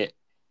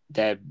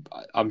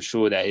I'm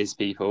sure there is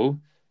people,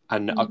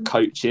 and our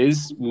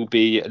coaches will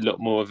be a lot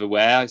more of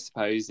aware, I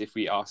suppose, if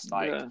we ask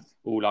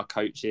all our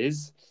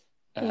coaches.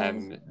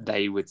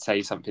 They would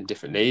say something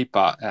differently,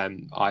 but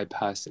I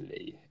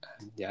personally,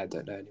 I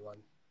don't know anyone.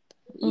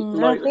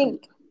 I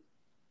think.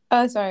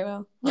 Oh, sorry,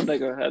 Will. No,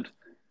 go ahead.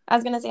 I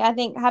was going to say, I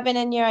think having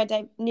a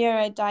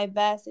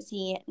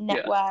neurodiversity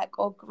network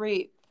or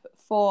group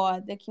for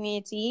the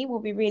community will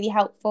be really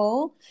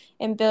helpful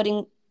in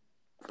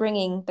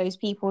bringing those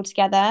people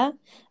together,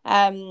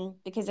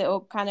 because it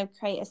will kind of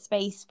create a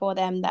space for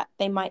them that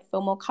they might feel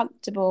more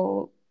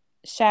comfortable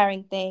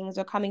sharing things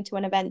or coming to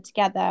an event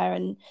together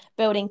and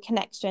building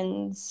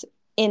connections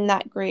in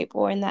that group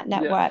or in that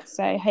network.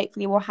 So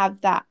hopefully we'll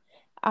have that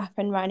up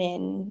and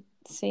running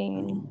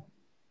soon.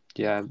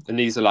 Yeah, and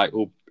these are like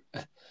all,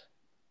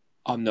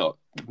 I'm not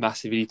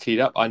massively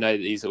clued up. I know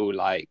that these are all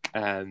like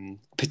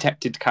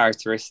protected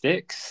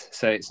characteristics,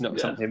 so it's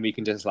not something we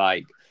can just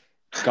like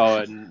go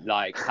and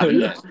like have a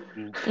look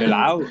and pull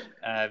out.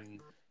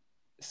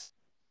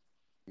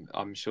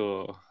 I'm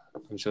sure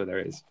there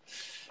is,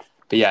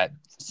 but yeah,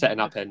 setting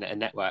up a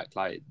network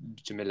like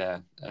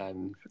Jamila,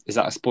 is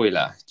that a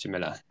spoiler,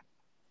 Jamila?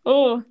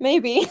 Oh,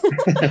 maybe.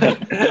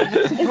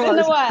 It's in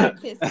the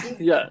works. It's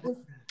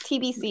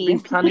TBC. Been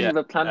planning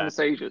the planning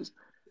stages.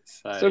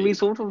 So we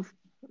sort of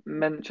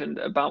mentioned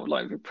about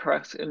like the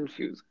press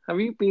interviews.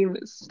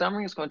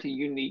 Stammering is quite a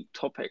unique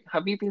topic.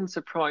 Have you been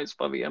surprised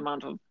by the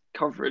amount of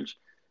coverage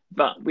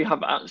that we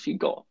have actually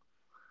got?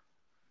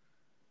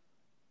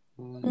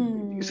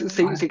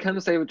 So you kind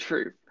of say the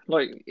truth.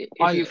 Like,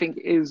 if you think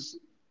is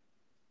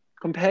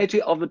compared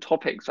to other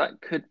topics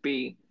that could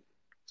be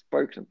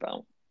spoken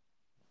about.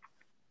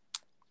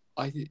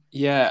 I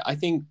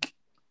think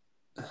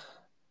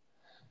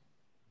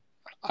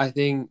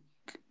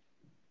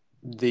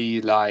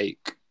the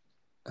like,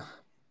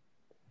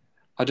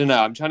 I don't know,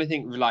 I'm trying to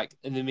think like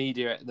in the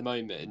media at the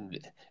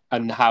moment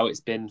and how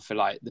it's been for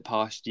like the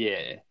past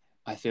year.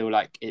 I feel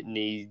like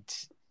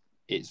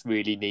it's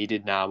really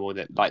needed now more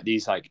than like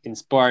these like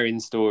inspiring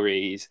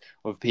stories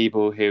of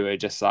people who are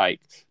just like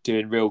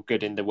doing real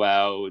good in the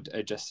world,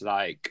 are just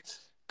like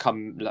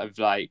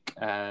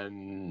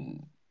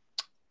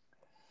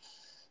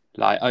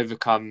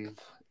overcome,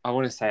 I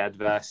want to say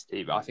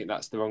adversity, but I think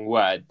that's the wrong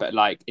word, but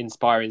like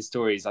inspiring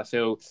stories. I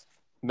feel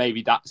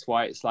maybe that's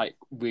why it's like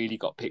really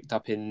got picked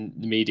up in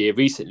the media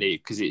recently,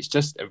 because it's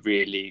just a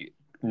really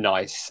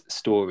nice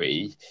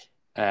story.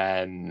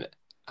 And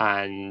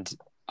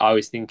I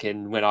was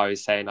thinking, when I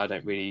was saying I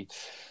don't really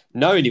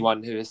know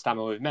anyone who has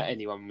stammer or met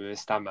anyone with a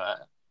stammer,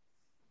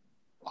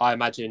 I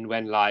imagine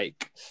when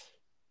like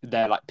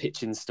they're like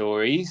pitching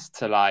stories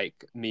to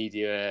like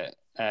media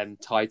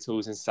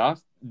titles and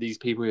stuff, these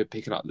people who are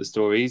picking up the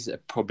stories are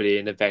probably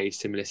in a very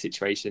similar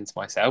situation to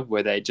myself,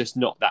 where they're just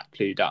not that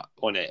clued up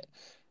on it.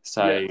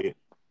 So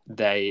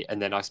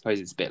and then I suppose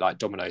it's a bit like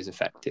dominoes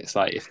effect. It's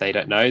like if they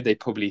don't know, they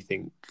probably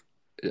think,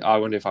 I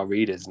wonder if our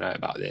readers know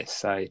about this.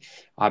 So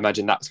I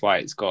imagine that's why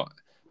it's got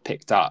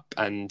picked up.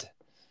 And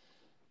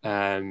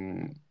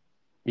and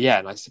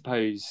I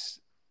suppose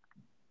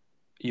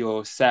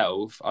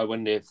yourself, I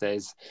wonder if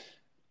there's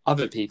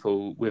other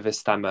people with a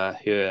stammer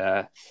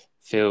who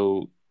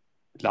feel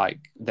like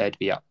they'd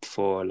be up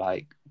for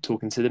like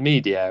talking to the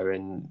media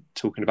and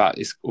talking about,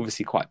 it's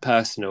obviously quite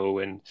personal,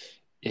 and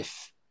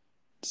if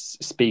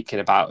speaking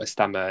about a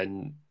stammer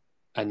and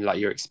like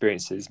your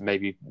experiences,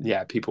 maybe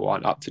people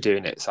aren't up for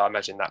doing it. So I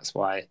imagine that's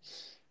why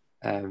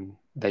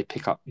they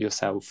pick up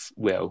yourself,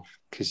 Will,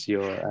 because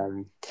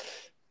you're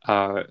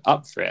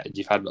up for it and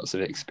you've had lots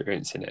of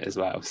experience in it as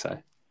well. So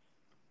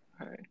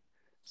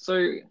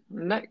so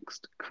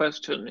next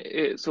question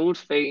is sort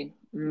of a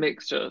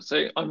mixture.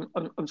 So I'm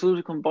sort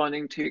of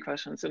combining two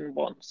questions in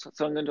one. So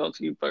I'm going to ask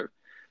you both.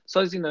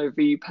 So as you know,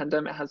 the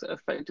pandemic has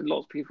affected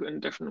lots of people in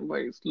different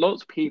ways.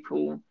 Lots of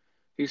people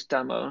who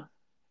stammer,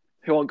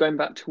 who are going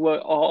back to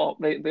work,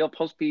 they are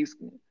possibly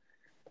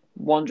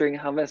wondering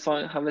how their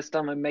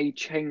stammer may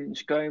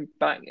change going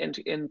back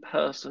into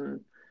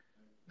in-person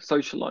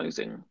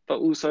socializing. But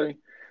also,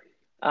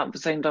 at the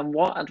same time,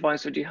 what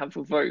advice would you have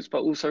for those?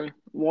 But also,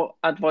 what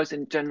advice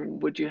in general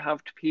would you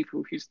have to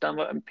people who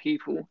stammer and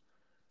people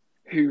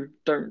who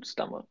don't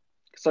stammer?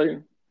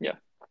 So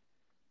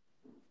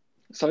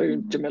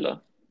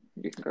Jamila,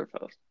 you can go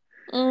first.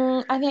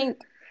 I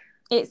think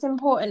it's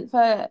important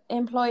for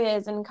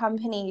employers and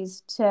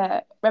companies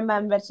to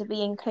remember to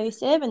be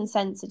inclusive and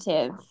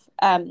sensitive,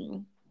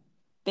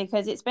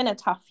 because it's been a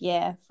tough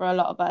year for a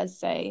lot of us.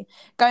 So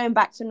going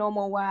back to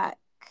normal work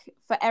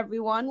for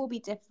everyone will be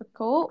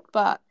difficult,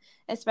 but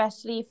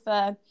especially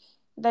for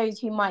those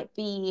who might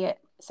be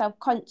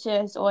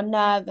self-conscious or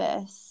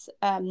nervous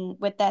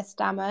with their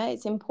stammer,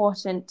 it's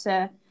important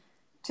to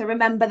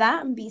remember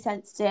that and be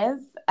sensitive,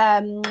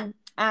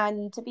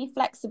 and to be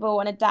flexible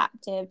and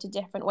adaptive to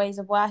different ways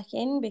of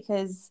working,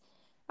 because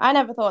I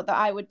never thought that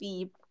I would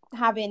be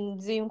having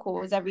Zoom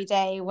calls every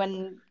day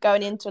when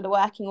going into the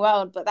working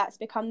world, but that's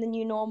become the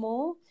new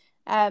normal.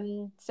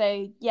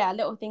 So yeah,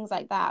 little things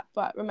like that,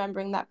 but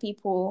remembering that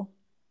people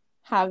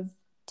have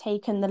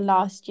taken the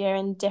last year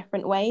in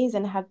different ways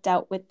and have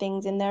dealt with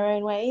things in their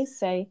own ways.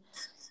 So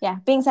yeah,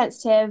 being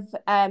sensitive.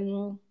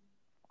 And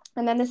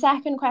then the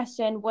second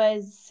question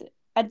was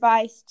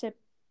advice to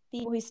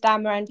people who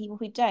stammer and people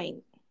who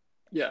don't.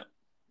 Yeah.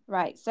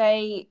 Right.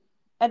 So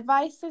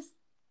advice to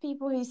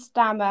people who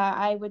stammer,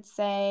 I would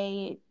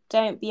say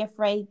don't be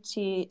afraid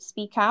to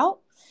speak out,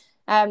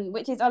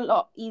 which is a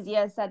lot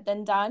easier said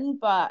than done.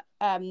 But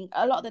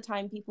a lot of the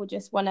time people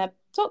just want to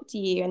talk to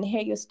you and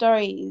hear your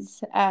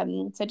stories.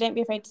 So don't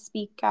be afraid to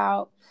speak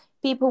out.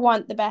 People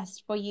want the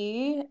best for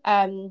you,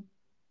 and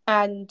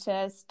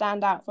to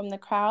stand out from the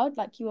crowd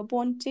like you were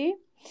born to.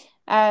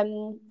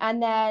 And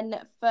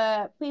then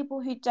for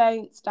people who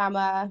don't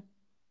stammer,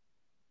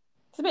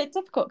 it's a bit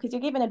difficult because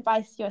you're giving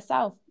advice to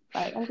yourself.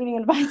 Like, I'm giving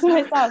advice to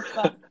myself,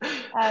 but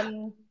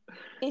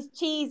it's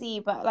cheesy,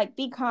 but like,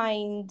 be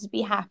kind,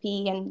 be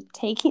happy, and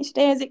take each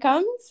day as it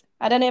comes.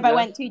 I don't know if I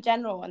went too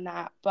general on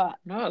that, but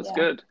no, that's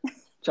good.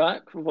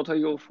 Jack, what are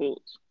your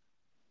thoughts?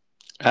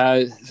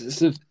 So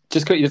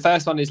just quickly, the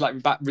first one is like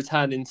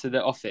returning to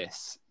the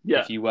office. Yeah.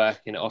 If you work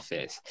in an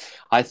office,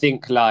 I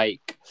think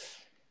like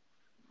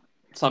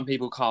some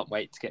people can't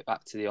wait to get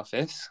back to the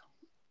office.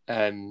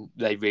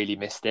 They really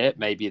missed it.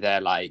 Maybe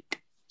they're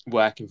like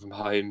working from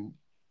home,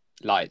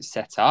 like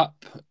set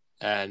up,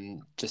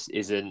 and just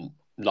isn't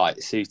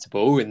like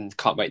suitable, and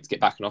can't wait to get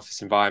back in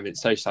office environment,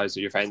 socialize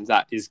with your friends.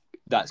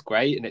 That's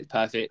great and it's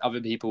perfect. Other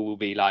people will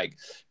be like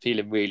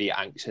feeling really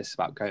anxious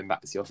about going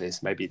back to the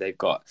office. Maybe they've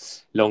got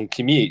long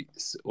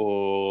commutes,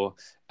 or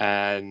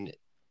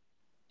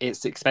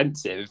it's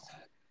expensive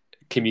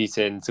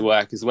commuting to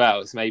work as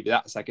well. So maybe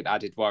that's like an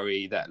added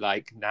worry that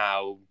like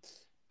now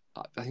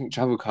I think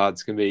travel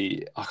cards can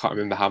be, I can't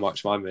remember how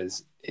much mine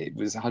was. It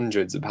was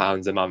hundreds of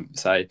pounds a month.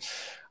 So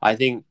I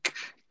think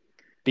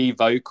be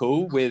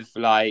vocal with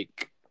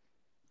like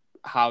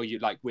how you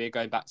like, we're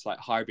going back to like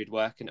hybrid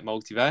working at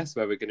Multiverse,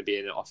 where we're going to be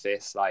in an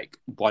office like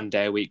 1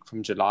 day a week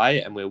from July,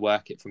 and we'll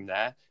work it from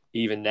there.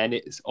 Even then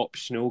it's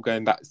optional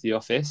going back to the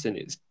office, and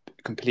it's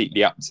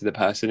completely up to the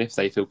person if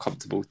they feel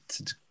comfortable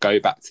to go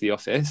back to the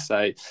office.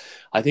 So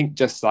I think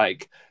just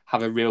like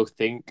have a real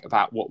think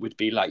about what would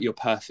be like your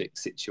perfect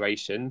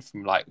situation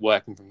from like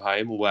working from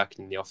home or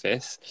working in the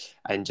office,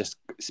 and just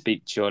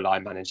speak to your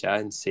line manager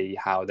and see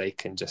how they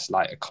can just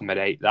like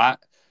accommodate that,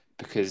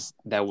 because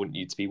they'll want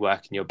you to be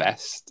working your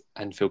best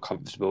and feel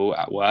comfortable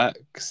at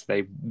work. So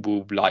they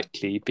will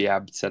likely be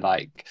able to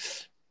like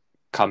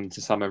come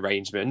to some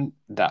arrangement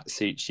that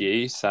suits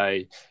you. So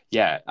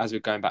yeah, as we're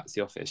going back to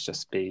the office,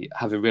 just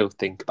have a real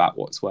think about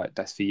what's worked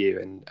best for you,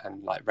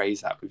 and like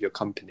raise that with your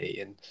company,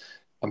 and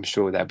I'm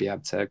sure they'll be able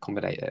to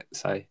accommodate it.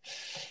 So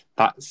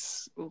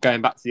that's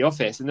going back to the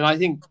office. And then I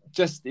think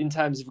just in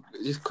terms of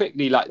just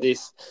quickly like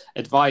this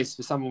advice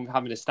for someone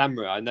having a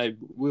stammerer, I know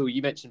Will,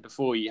 you mentioned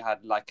before you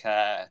had like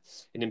an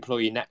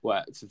employee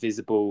network for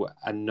visible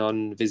and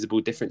non-visible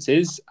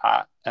differences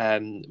at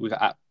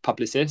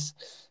Publicis.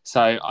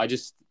 So I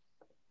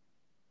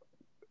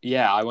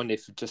wonder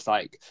if just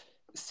like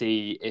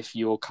see if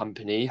your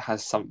company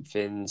has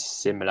something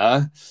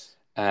similar,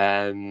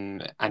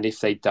 and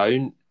if they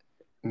don't,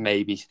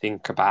 maybe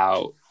think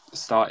about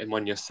starting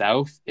one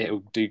yourself.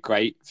 It'll do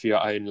great for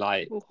your own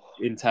like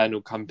internal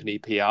company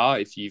PR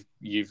if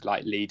you've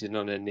like leading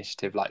on an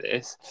initiative like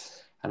this.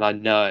 And I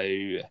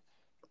know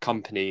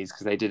companies,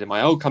 because they did in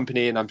my old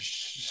company, and I'm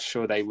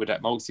sure they would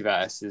at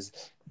Multiverse, is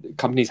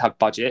companies have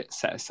budget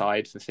set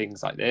aside for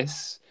things like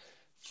this.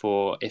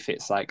 For if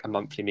it's like a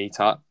monthly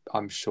meetup,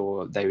 I'm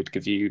sure they would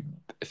give you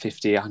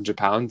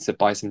 £50-100 to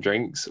buy some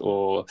drinks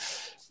or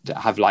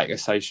have like a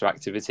social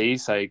activity.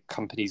 So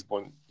companies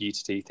want you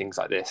to do things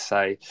like this.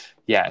 So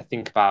yeah,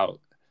 think about,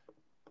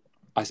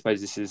 I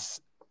suppose this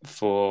is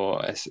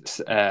for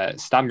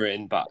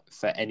stammering, but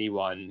for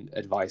anyone,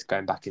 advice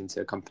going back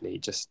into a company,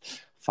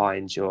 just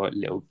find your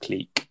little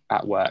clique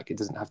at work. It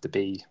doesn't have to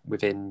be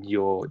within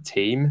your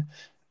team.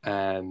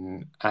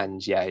 And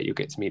yeah, you'll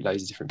get to meet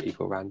loads of different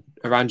people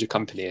around your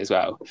company as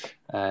well.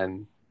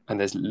 And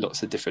there's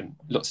lots of different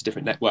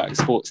networks,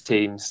 sports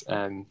teams.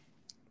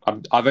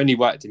 I've only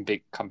worked in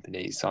big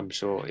companies, so I'm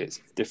sure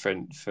it's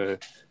different for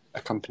a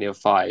company of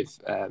 5.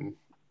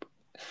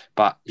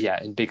 But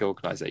yeah, in big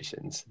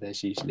organisations,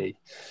 there's usually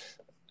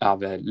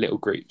other little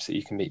groups that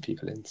you can meet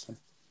people in. So.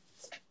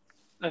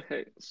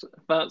 Okay, so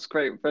that's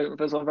great.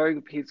 Those are very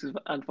good pieces of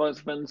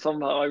advice, and some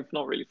that I've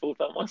not really thought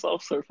about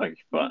myself, so thank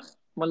you for that.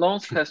 My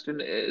last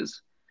question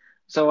is,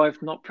 so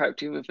I've not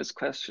prepped you with this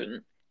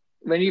question.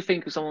 When you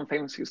think of someone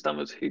famous who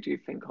stammers, who do you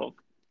think of?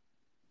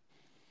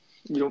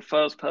 Your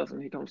first person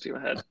who comes to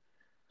your head.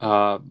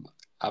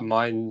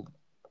 Mine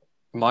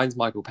Mine's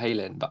Michael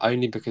Palin, but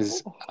only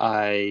because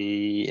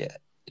I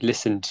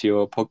listened to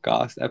your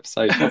podcast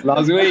episode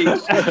last week.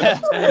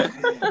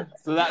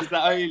 So that's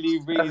the only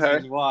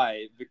reason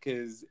why,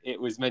 because it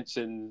was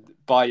mentioned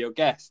by your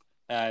guest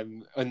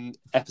on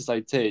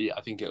episode 2,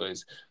 I think it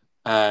was.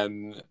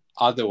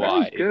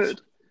 Otherwise,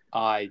 good.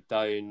 I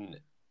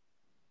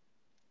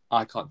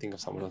can't think of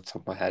someone off the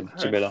top of my head.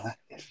 Jamila,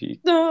 if you...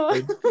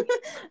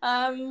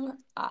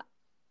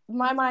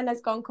 My mind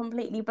has gone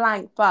completely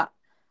blank, but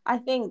I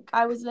think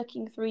I was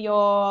looking through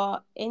your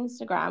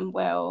Instagram,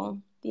 Will,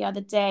 the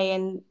other day,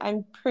 and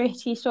I'm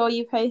pretty sure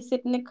you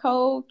posted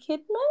Nicole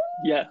Kidman.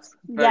 Yes,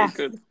 very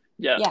good.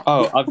 Yeah.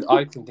 Oh,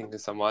 I can think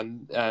of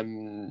someone.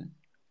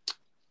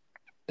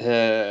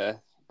 The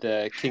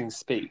King's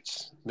Speech,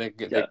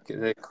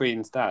 the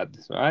Queen's dad,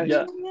 right?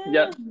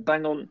 Yeah,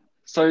 bang on.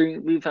 So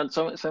we've had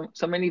so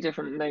many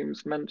different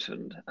names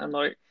mentioned, and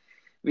like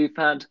we've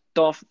had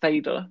Darth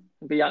Vader,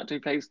 the actor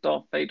who plays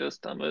Darth Vader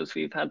stammers.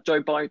 We've had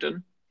Joe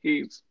Biden,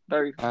 who's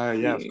very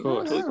of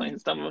course, talks about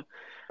his stammer.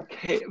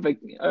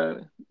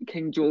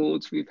 King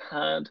George. We've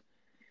had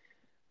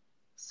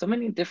so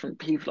many different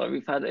people. Like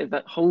we've had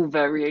that whole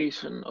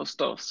variation of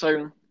stuff.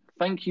 So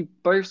thank you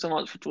both so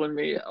much for joining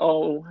me.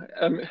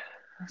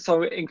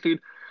 So include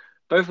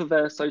both of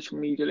their social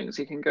media links.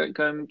 You can go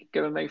and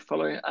give them a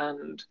follow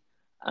and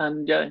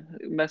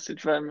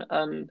message them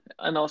and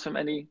ask them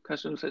any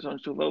questions, which I'm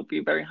sure they'll be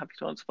very happy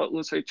to answer. But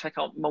also check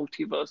out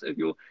Multiverse if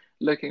you're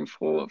looking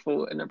for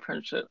an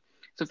apprenticeship.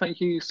 So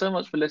thank you so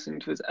much for listening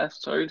to this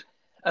episode.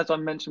 As I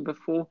mentioned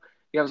before,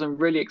 we have some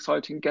really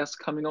exciting guests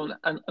coming on,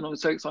 and I'm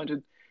so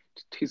excited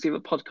to see the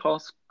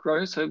podcast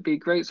grow. So it'd be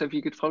great. So if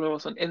you could follow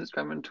us on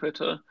Instagram and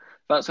Twitter,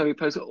 that's where we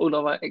post all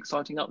of our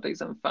exciting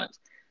updates and facts.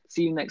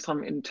 See you next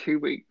time in 2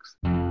 weeks.